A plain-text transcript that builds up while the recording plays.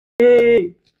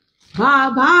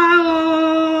Baba o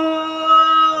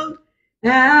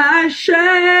Eshe.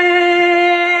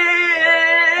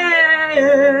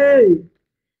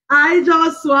 I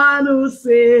just want to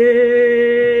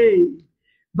say,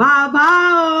 Baba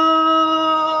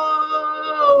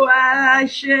o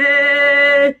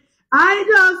Eshe. I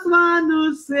just want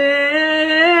to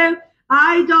say,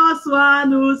 I just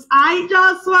want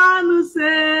to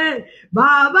say,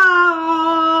 Baba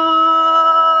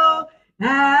o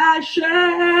Eshe.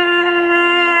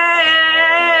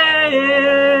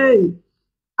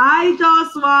 I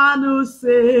just want to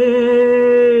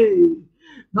say,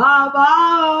 Baba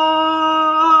o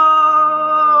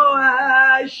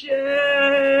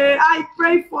Eshe. I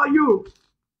pray for you.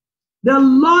 The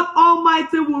Lord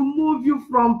Almighty will move you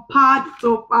from pad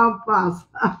to pampas.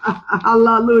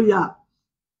 Hallelujah.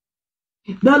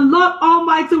 The Lord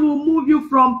Almighty will move you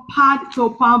from pad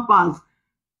to pampas.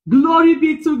 Glory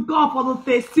be to God for the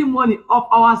testimony of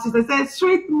our sister. Say,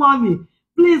 sweet mommy,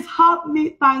 please help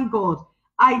me thank God.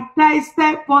 I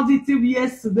tested positive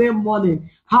yesterday morning.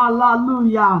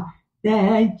 Hallelujah.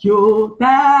 Thank you, Lord.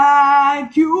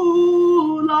 Thank you,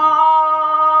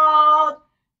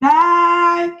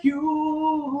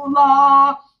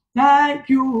 Lord. Thank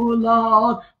you,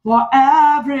 Lord, for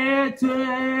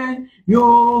everything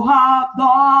you have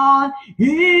done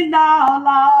in our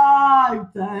life.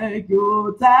 Thank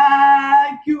you, Lord.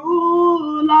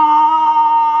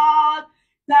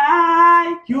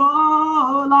 Thank you,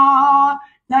 Lord.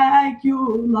 Thank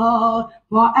you, Lord,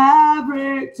 for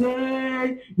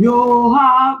everything you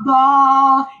have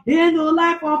done in the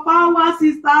life of our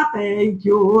sister. Thank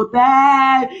you,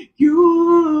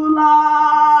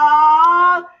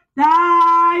 Lord.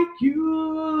 Thank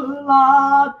you,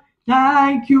 Lord.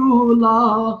 Thank you,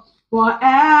 Lord, for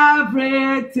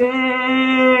everything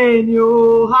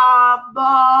you have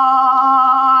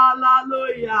done.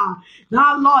 Hallelujah.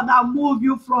 That Lord that move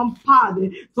you from pad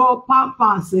to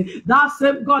pampas. That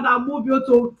same God that move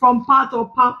you from pad to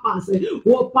pampas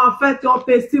will perfect your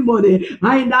testimony.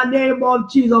 And in the name of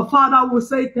Jesus, Father will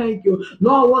say thank you.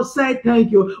 Lord will say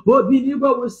thank you.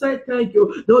 Believer will say thank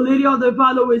you. The Lady of the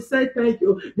Valley will say thank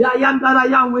you. The I am that I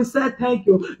am will say thank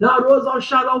you. The Rose of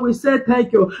Sharon will say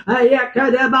thank you.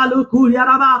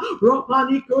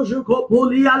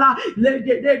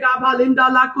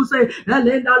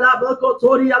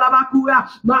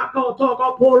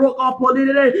 Makotoko poroko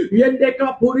polire yende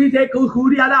kapurite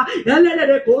kukuriana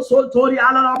elele ko soltori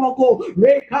ala moko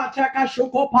reka chaka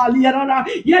shoko paliana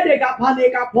yende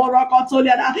kapaleka poroko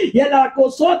soliana yela ko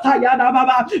sota yana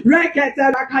baba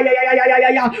rekete kaya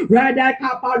ya rede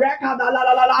kapareka la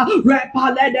la la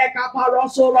repale de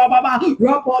kaparoso baba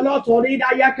ropolo torida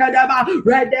yakadaba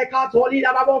rede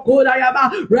katolida baba koda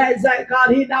yaba reze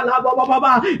karina la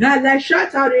baba ele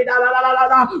shatari la la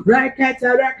rekete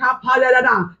rekapalena.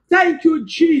 Thank you,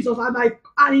 Jesus. And I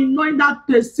anoint that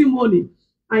testimony.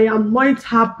 I anoint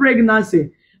her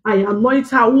pregnancy. I anoint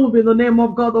her womb in the name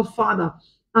of God the Father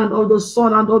and of the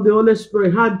Son and of the Holy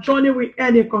Spirit. Her journey will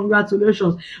end in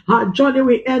congratulations. Her journey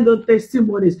will end on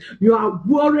testimonies. You have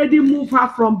already moved her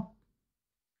from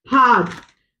pad.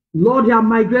 Lord, you have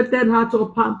migrated her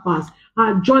to pampas.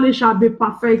 Her journey shall be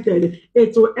perfected.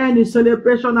 It will end in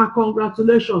celebration and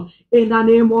congratulations in the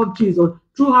name of Jesus.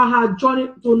 Through her journey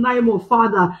tonight, my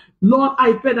Father, Lord,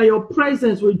 I pray that your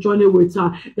presence will journey with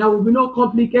her. There will be no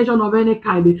complication of any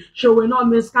kind. She will not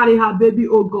miscarry her baby,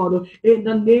 oh God. In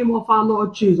the name of our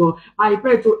Lord Jesus, I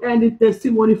pray to end the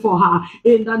testimony for her.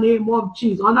 In the name of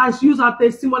Jesus. And I use her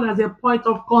testimony as a point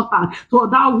of contact to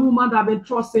that woman that have been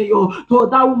trusting you, to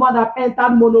that woman that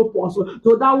entered menopause,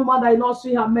 to that woman that is not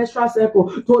seeing her menstrual cycle,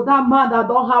 to that man that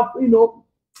don't have,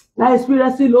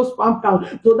 experiencing low sperm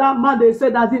count, to that man they say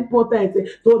that's impotent,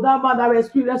 to that man that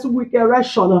experiencing weak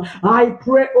erection. I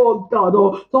pray, oh God,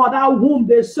 to that womb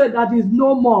they say that is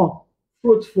no more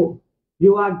fruitful.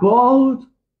 You are God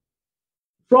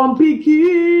from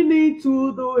beginning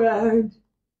to the end.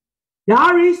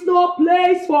 There is no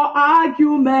place for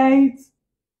argument.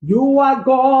 You are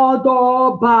God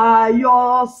all by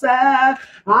yourself.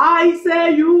 I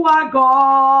say you are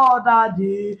God,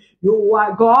 Daddy. You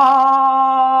are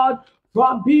God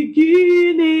from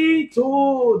beginning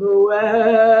to the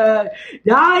end.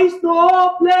 There is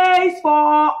no place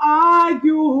for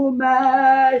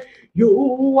argument.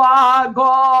 You are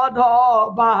God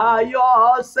all by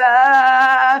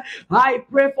yourself. I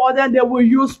pray for them, they will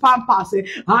use Pampers.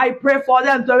 I pray for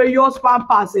them, they will use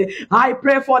Pampers. I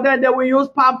pray for them, they will use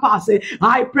Pampers.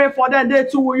 I pray for them, they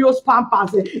too will use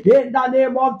Pampers. In the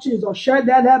name of Jesus. Shed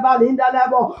the level in the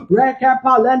level.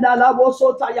 Rekepalenda level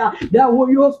sotaya. They will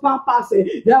use Pampers.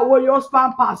 They will use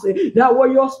Pampers. They will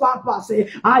use Pampers.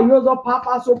 I use the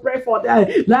Pampers to pray for them.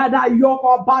 Let that yoke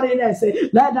of barrenness,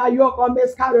 let that yoke of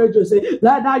miscarriages,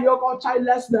 let that yoke of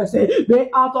childlessness be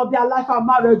out of their life and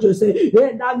marriages.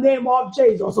 In the name of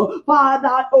Jesus.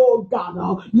 Father, oh God,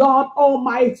 Lord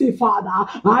Almighty Father,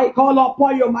 I call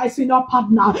upon you, my senior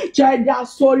partner. Change their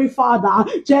story, Father.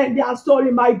 Change their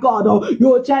story, my God.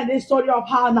 You change the story of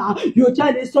Hannah. You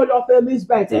change the story of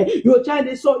Elizabeth. You change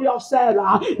the story of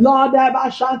Sarah. Lord,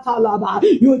 Eva Shantalaba.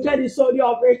 You change the story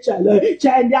of Rachel.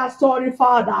 Change their story,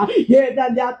 Father. Give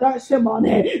them their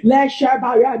testimony. Let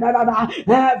Sheba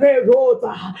every road,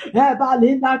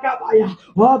 Linda Kabaya,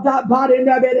 of that body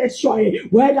never destroy.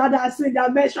 Whether that's in the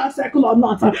menstrual cycle or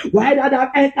not, whether they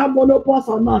enter menopause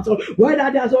or not,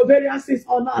 whether there's ovarian cyst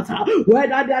or not,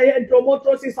 whether there is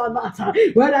endometriosis or not,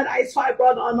 whether there is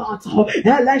fibroid or not.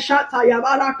 Eleshata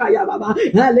Yabaraka Yababa,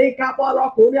 Elika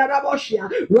Parakuria Raboshia,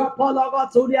 Rapologo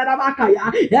Tudia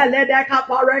Rabakaya, Eledeka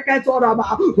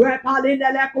Pareketoraba,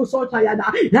 Repalina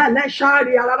Lekusotayana,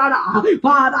 Eleshari Arana.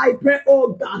 Father, I pray,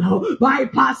 oh God,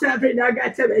 bypass every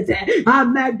negativity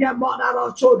and make them mother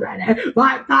of children.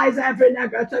 Baptize every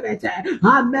negativity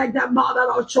and make them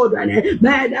mother of children.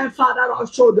 Make them father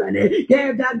of children.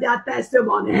 Give them their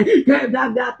testimony. Give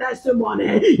them their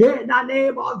testimony. In the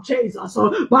name of Jesus,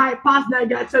 bypass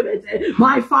negativity.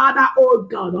 My Father, oh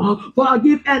God,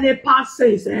 forgive any past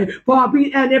sins,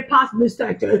 forgive any past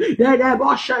mistakes.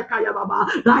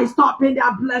 That is stopping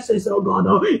their blessings, oh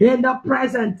God, in the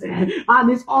present.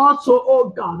 And it's also, oh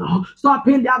God,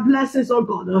 stopping their blessings, oh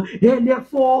God, in the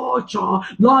future.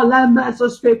 Lord, let mercy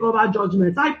speak over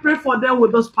judgment. I pray for them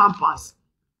with those Pampers.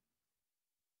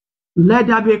 Let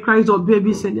there be cries of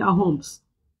babies in their homes.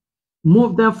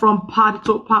 Move them from pad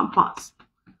to Pampers,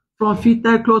 from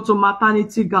fitted clothes to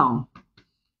maternity gown.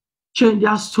 Change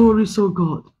their stories, oh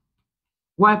God.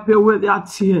 Wipe away their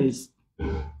tears.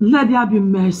 Let there be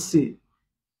mercy.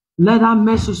 Let that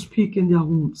mercy speak in their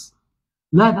wombs.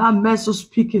 Let that mercy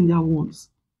speak in their wombs.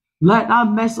 Let that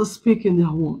mercy speak in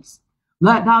their wombs.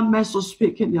 Let that mercy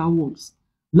speak in their wombs.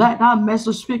 Let that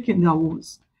mercy speak in their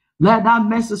wombs. Let that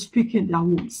mercy speak in their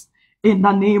wombs. In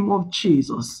the name of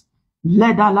Jesus.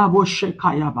 Let that labo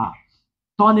shekayaba.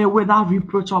 Turn away that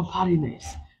reproach of barrenness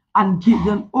and give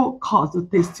them, oh God, the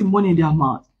testimony in their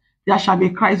mouth. There shall be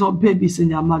cries of babies in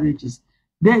their marriages.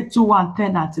 They too will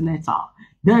attend antenatal.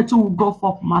 They too will go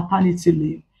for maternity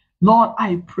leave. Lord,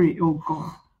 I pray, oh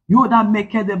God, you that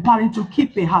make the barren to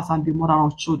keep a house and be mother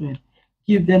of children.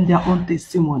 Give them their own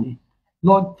testimony.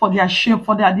 Lord, for their shame,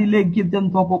 for their delay, give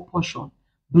them double portion.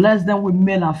 Bless them with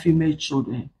male and female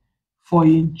children. For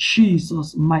in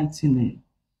Jesus' mighty name,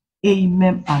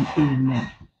 amen and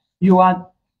amen. You are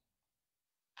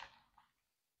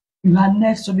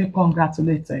next to be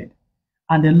congratulated.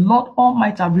 And the Lord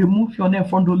Almighty will remove your name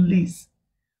from the list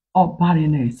of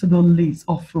barrenness to the list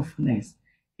of fruitfulness.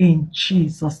 In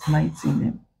Jesus' mighty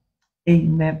name.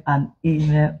 Amen and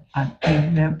amen and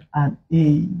amen and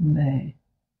amen.